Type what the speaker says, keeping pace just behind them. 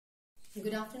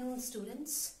Good afternoon,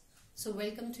 students. So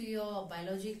welcome to your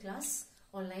biology class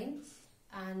online,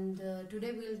 and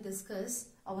today we will discuss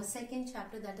our second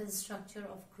chapter, that is structure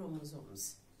of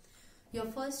chromosomes. Your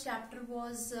first chapter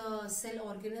was cell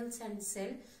organelles and cell,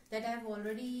 that I have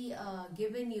already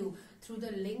given you through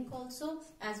the link also,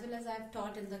 as well as I have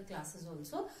taught in the classes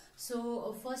also.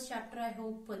 So first chapter, I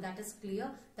hope that is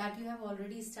clear, that you have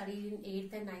already studied in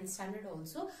 8th and 9th standard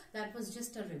also. That was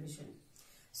just a revision.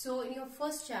 So in your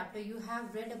first chapter, you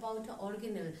have read about an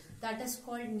organelle that is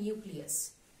called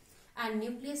nucleus. And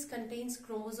nucleus contains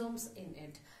chromosomes in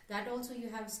it. That also you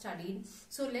have studied.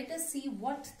 So let us see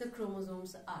what the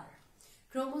chromosomes are.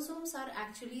 Chromosomes are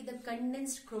actually the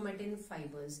condensed chromatin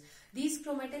fibers. These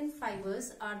chromatin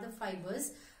fibers are the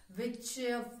fibers which,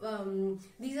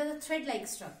 these are the thread-like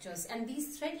structures, and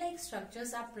these thread-like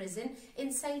structures are present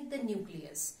inside the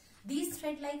nucleus. These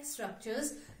thread-like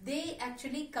structures, they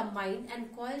actually combine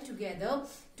and coil together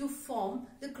to form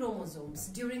the chromosomes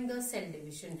during the cell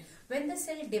division. When the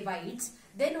cell divides,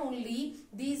 then only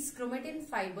these chromatin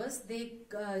fibers, they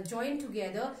join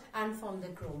together and form the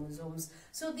chromosomes.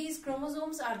 So these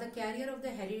chromosomes are the carrier of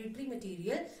the hereditary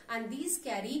material, and these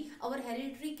carry our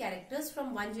hereditary characters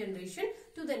from one generation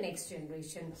to the next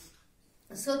generation.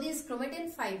 So these chromatin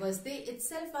fibers, they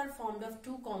itself are formed of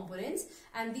two components,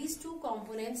 and these two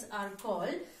components are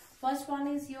called, first one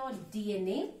is your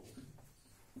DNA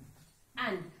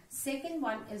and second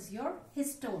one is your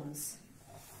histones.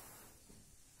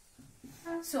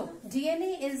 So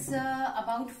DNA is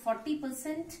about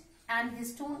 40% and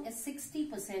histone is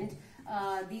 60%.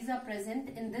 These are present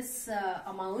in this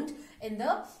amount in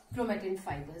the chromatin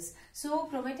fibers. So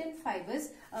chromatin fibers,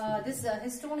 this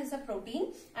histone is a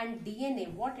protein, and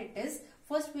DNA, what it is,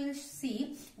 first we will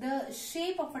see the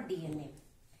shape of a DNA.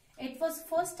 It was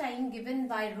first time given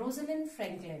by Rosalind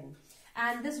Franklin,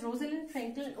 and this Rosalind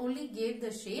Franklin only gave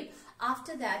the shape.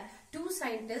 After that, two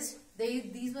scientists,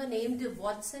 these were named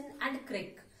Watson and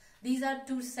Crick. These are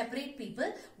two separate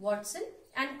people, Watson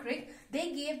and Crick.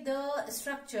 They gave the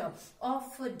structure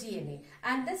of DNA,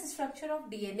 and this structure of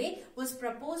DNA was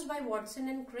proposed by Watson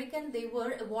and Crick, and they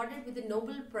were awarded with the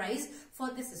Nobel Prize for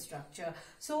this structure.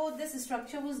 So this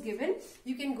structure was given.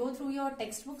 You can go through your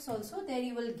textbooks also, there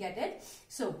you will get it.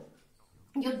 So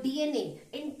your DNA,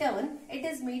 in turn, it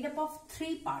is made up of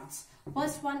three parts.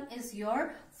 First one is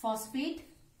your phosphate.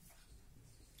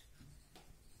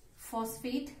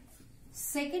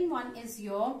 Second one is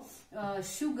your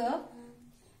sugar,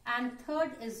 and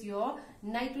third is your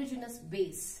nitrogenous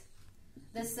base.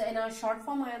 This in our short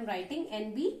form I am writing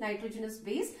NB, nitrogenous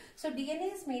base. So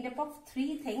DNA is made up of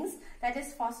three things, that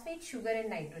is phosphate, sugar and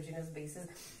nitrogenous bases.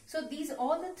 So these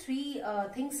all the three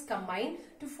things combine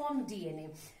to form DNA.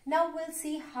 Now we'll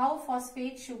see how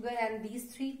phosphate, sugar and these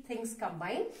three things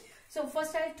combine. So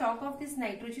first I'll talk of these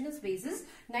nitrogenous bases.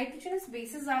 Nitrogenous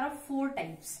bases are of four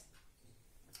types.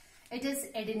 It is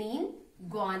adenine,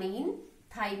 guanine,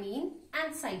 thymine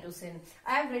and cytosine.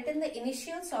 I have written the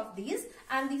initials of these,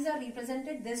 and these are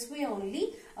represented this way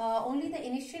only. Only the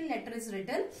initial letter is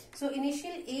written. So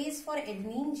initial A is for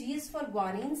adenine, G is for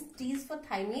guanine, T is for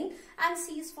thymine and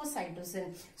C is for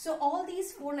cytosine. So all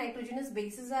these four nitrogenous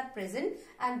bases are present,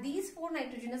 and these four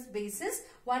nitrogenous bases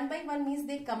one by one means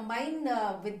they combine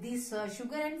with these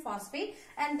sugar and phosphate,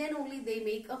 and then only they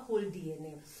make a whole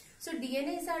DNA. So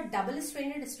DNA is a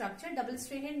double-stranded structure.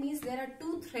 Double-stranded means there are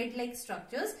two thread-like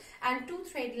structures, and two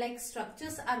thread-like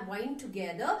structures are wound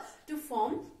together to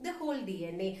form the whole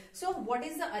DNA. So what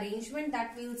is the arrangement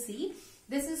that we will see?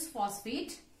 This is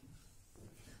phosphate.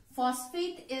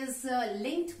 Phosphate is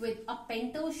linked with a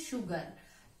pentose sugar.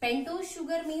 Pentose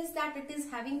sugar means that it is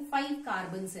having 5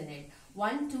 carbons in it.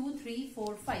 1, 2, 3,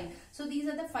 4, 5. So these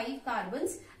are the 5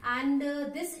 carbons, and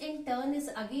this in turn is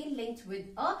again linked with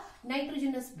a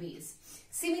nitrogenous base.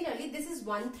 Similarly, this is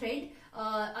one thread.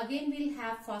 Again we'll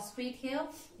have phosphate here,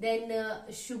 then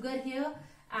sugar here,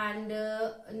 and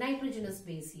nitrogenous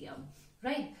base here.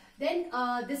 Right. Then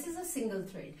this is a single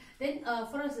thread. Then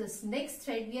for this next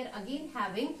thread, we are again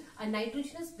having a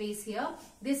nitrogenous base here.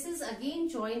 This is again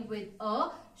joined with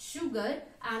a sugar,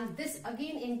 and this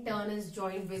again in turn is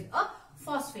joined with a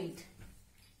phosphate.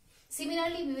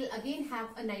 Similarly, we will again have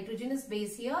a nitrogenous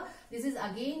base here. This is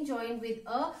again joined with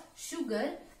a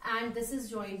sugar, and this is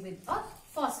joined with a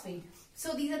phosphate.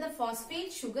 So these are the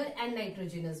phosphate, sugar and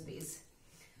nitrogenous base.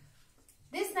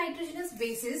 This nitrogenous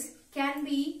bases can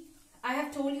be, I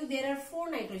have told you there are 4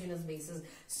 nitrogenous bases.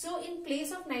 So in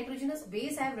place of nitrogenous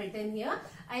base, I have written here,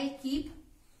 I'll keep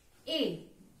A.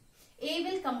 A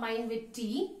will combine with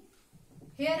T.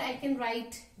 Here I can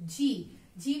write G.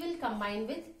 G will combine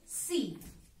with C.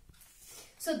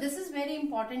 So this is very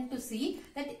important to see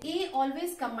that A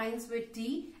always combines with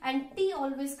T and T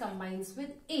always combines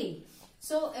with A.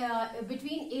 So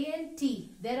between A and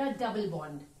T there are double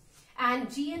bond,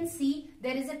 and G and C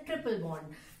there is a triple bond.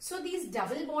 So these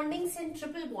double bondings and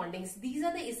triple bondings, these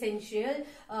are the essential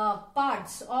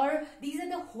parts, or these are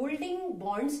the holding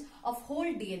bonds of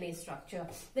whole DNA structure.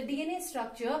 The DNA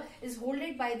structure is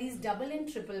holded by these double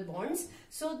and triple bonds.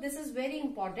 So this is very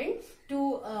important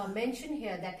to mention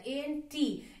here that A and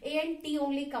T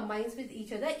only combines with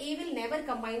each other. A will never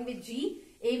combine with G,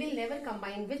 A will never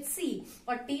combine with C,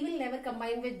 or T will never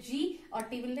combine with G, or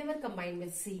T will never combine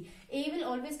with C. A will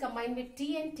always combine with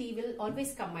T and T will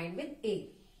always combine with A.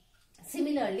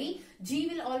 Similarly, G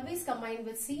will always combine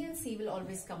with C and C will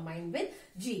always combine with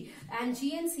G. And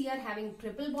G and C are having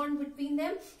triple bond between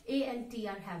them. A and T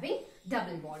are having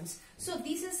double bonds. So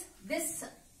this is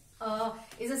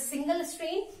a single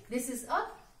strain. This is a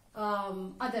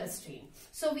other strain.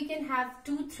 So we can have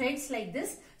two threads like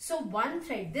this. So one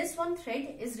thread, this one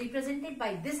thread is represented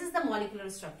by, this is the molecular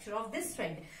structure of this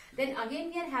thread. Then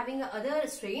again we are having another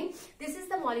strain. This is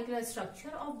the molecular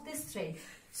structure of this thread.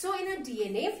 So in a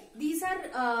DNA, these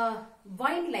are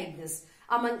wind like this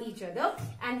among each other,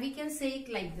 and we can say it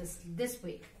like this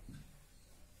way.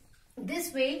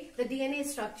 This way the DNA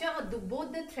structure,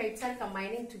 both the threads are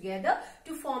combining together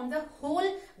to form the whole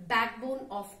backbone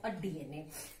of a DNA.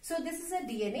 So this is a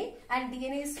DNA, and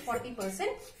DNA is 40%.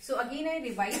 So again I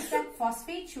revise that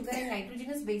phosphate, sugar and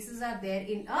nitrogenous bases are there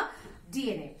in a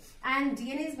DNA. And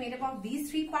DNA is made up of these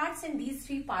three parts, and these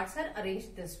three parts are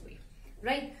arranged this way,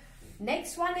 right?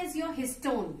 Next one is your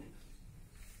histone.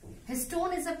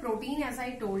 Histone is a protein, as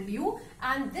I told you,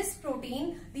 and this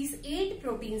protein, these 8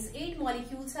 proteins, 8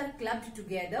 molecules are clubbed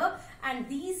together, and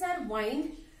these are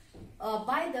wound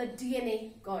by the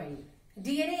DNA coil.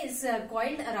 DNA is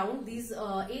coiled around these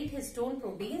 8 histone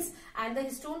proteins, and the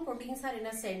histone proteins are in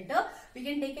a center. We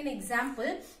can take an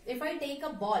example. If I take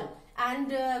a ball and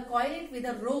coil it with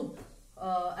a rope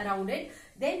around it,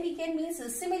 then we can mean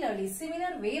similar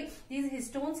way these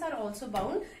histones are also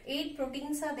bound. 8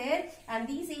 proteins are there, and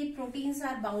these 8 proteins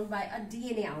are bound by a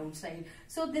DNA outside.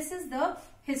 So this is the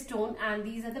histone and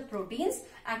these are the proteins.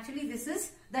 Actually this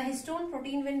is the histone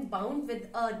protein when bound with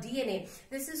a DNA.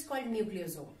 This is called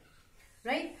nucleosome,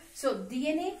 right? So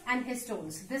DNA and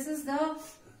histones, this is the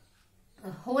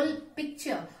whole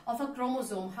picture of a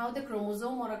chromosome, how the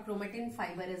chromosome or a chromatin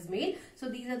fiber is made. So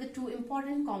these are the 2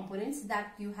 important components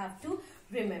that you have to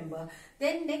remember.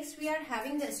 Then next we are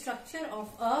having the structure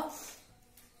of a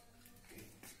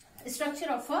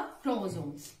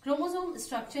chromosome. Chromosome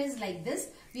structure is like this.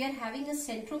 We are having a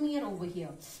centromere over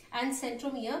here, and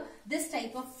centromere, this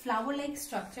type of flower like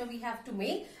structure we have to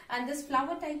make, and this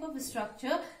flower type of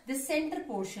structure, this center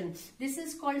portion, this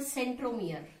is called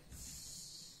centromere.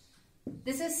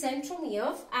 This is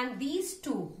centromere, and these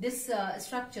two,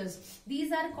 structures,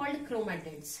 these are called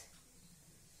chromatids.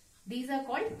 These are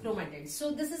called chromatids.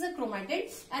 So this is a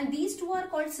chromatid, and these two are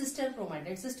called sister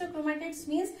chromatids. Sister chromatids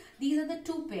means these are the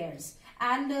 2 pairs,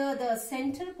 and the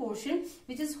center portion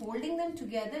which is holding them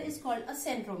together is called a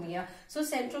centromere. So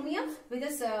centromere with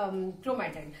this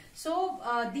chromatid. So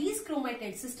these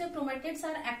chromatids, sister chromatids,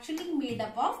 are actually made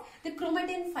up of the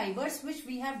chromatin fibers which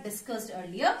we have discussed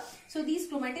earlier. So these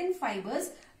chromatin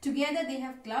fibers together they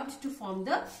have clubbed to form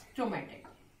the chromatid,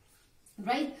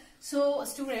 right? So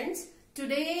students,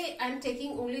 today I am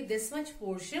taking only this much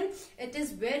portion. It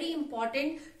is very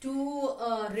important to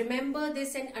remember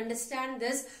this and understand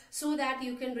this so that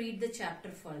you can read the chapter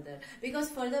further, because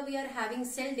further we are having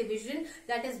cell division,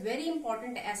 that is very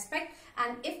important aspect,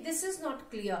 and if this is not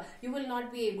clear you will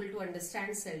not be able to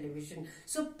understand cell division.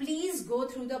 So please go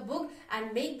through the book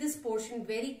and make this portion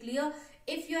very clear.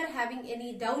 If you are having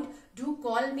any doubt, do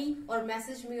call me or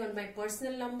message me on my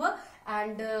personal number,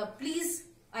 and please,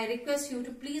 I request you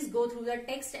to please go through the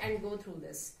text and go through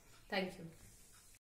this. Thank you.